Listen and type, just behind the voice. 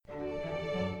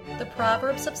The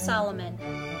Proverbs of Solomon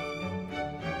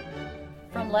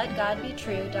from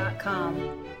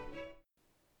LetGodBetrue.com.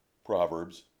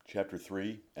 Proverbs chapter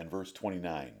 3 and verse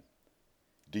 29.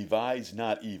 Devise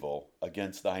not evil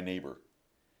against thy neighbor,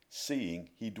 seeing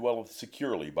he dwelleth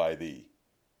securely by thee.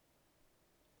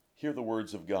 Hear the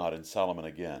words of God in Solomon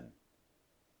again.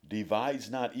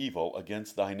 Devise not evil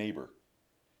against thy neighbor,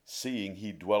 seeing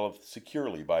he dwelleth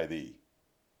securely by thee.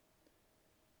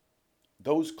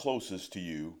 Those closest to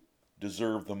you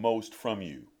deserve the most from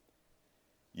you,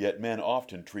 yet men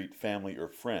often treat family or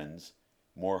friends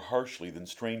more harshly than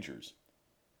strangers.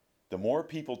 The more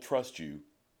people trust you,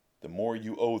 the more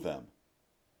you owe them.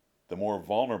 The more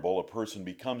vulnerable a person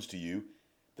becomes to you,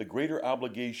 the greater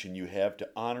obligation you have to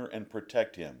honor and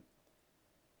protect him.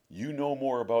 You know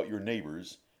more about your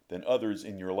neighbors than others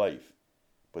in your life,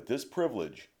 but this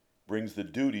privilege brings the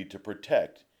duty to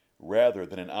protect rather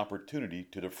than an opportunity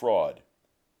to defraud.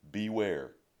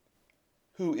 Beware.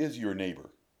 Who is your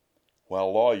neighbor?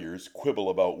 While lawyers quibble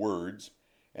about words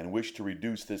and wish to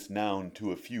reduce this noun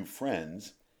to a few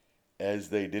friends, as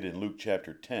they did in Luke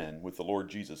chapter 10 with the Lord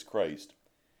Jesus Christ,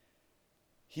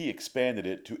 he expanded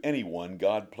it to anyone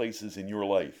God places in your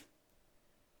life.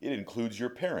 It includes your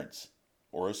parents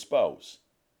or a spouse,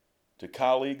 to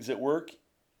colleagues at work,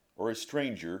 or a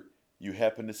stranger you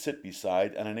happen to sit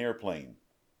beside on an airplane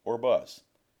or bus.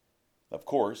 Of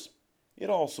course, it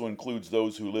also includes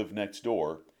those who live next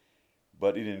door,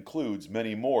 but it includes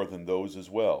many more than those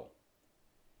as well.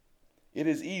 It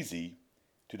is easy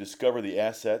to discover the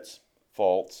assets,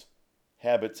 faults,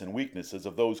 habits, and weaknesses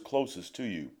of those closest to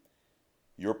you.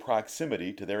 Your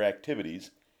proximity to their activities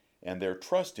and their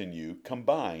trust in you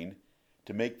combine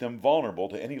to make them vulnerable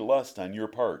to any lust on your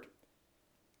part.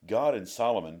 God and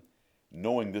Solomon,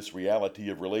 knowing this reality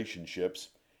of relationships,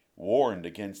 warned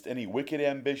against any wicked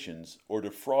ambitions or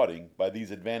defrauding by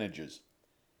these advantages.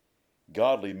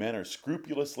 Godly men are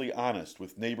scrupulously honest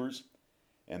with neighbors,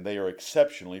 and they are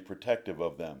exceptionally protective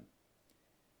of them.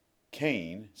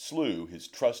 Cain slew his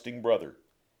trusting brother.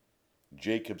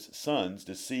 Jacob's sons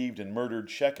deceived and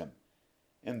murdered Shechem,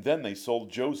 and then they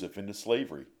sold Joseph into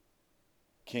slavery.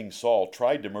 King Saul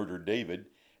tried to murder David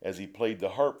as he played the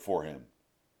harp for him.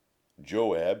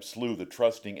 Joab slew the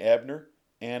trusting Abner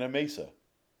and Amasa.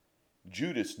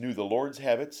 Judas knew the Lord's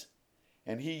habits,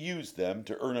 and he used them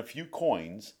to earn a few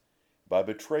coins by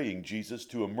betraying Jesus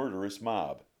to a murderous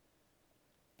mob.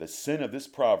 The sin of this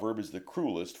proverb is the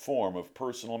cruelest form of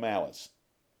personal malice.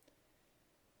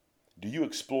 Do you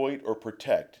exploit or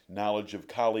protect knowledge of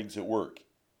colleagues at work?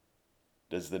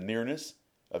 Does the nearness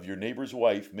of your neighbor's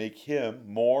wife make him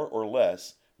more or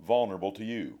less vulnerable to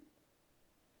you?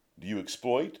 Do you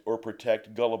exploit or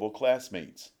protect gullible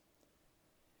classmates?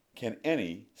 Can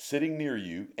any sitting near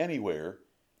you anywhere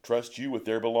trust you with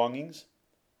their belongings?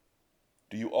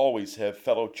 Do you always have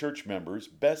fellow church members'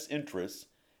 best interests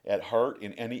at heart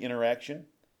in any interaction?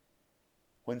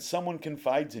 When someone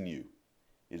confides in you,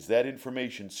 is that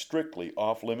information strictly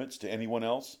off limits to anyone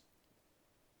else?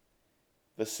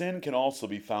 The sin can also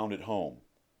be found at home.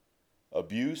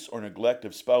 Abuse or neglect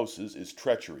of spouses is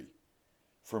treachery,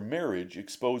 for marriage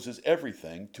exposes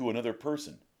everything to another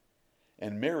person,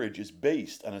 and marriage is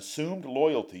based on assumed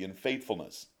loyalty and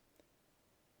faithfulness.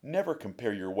 Never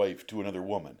compare your wife to another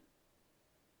woman.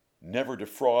 Never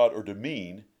defraud or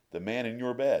demean the man in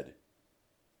your bed.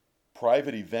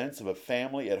 Private events of a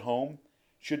family at home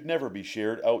should never be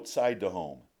shared outside the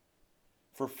home,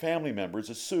 for family members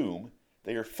assume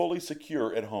they are fully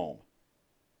secure at home.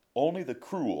 Only the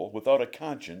cruel, without a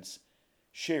conscience,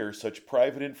 share such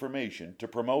private information to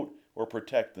promote or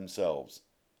protect themselves.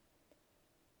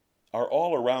 Are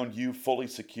all around you fully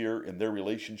secure in their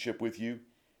relationship with you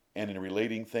and in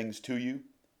relating things to you?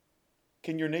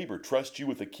 Can your neighbor trust you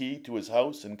with a key to his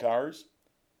house and cars?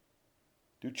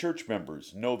 Do church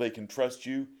members know they can trust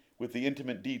you with the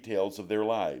intimate details of their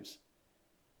lives?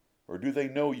 Or do they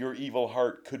know your evil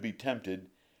heart could be tempted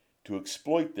to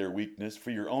exploit their weakness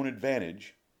for your own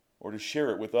advantage or to share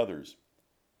it with others?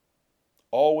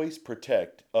 Always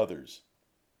protect others.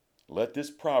 Let this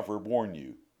proverb warn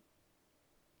you.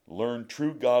 Learn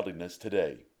true godliness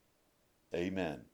today. Amen.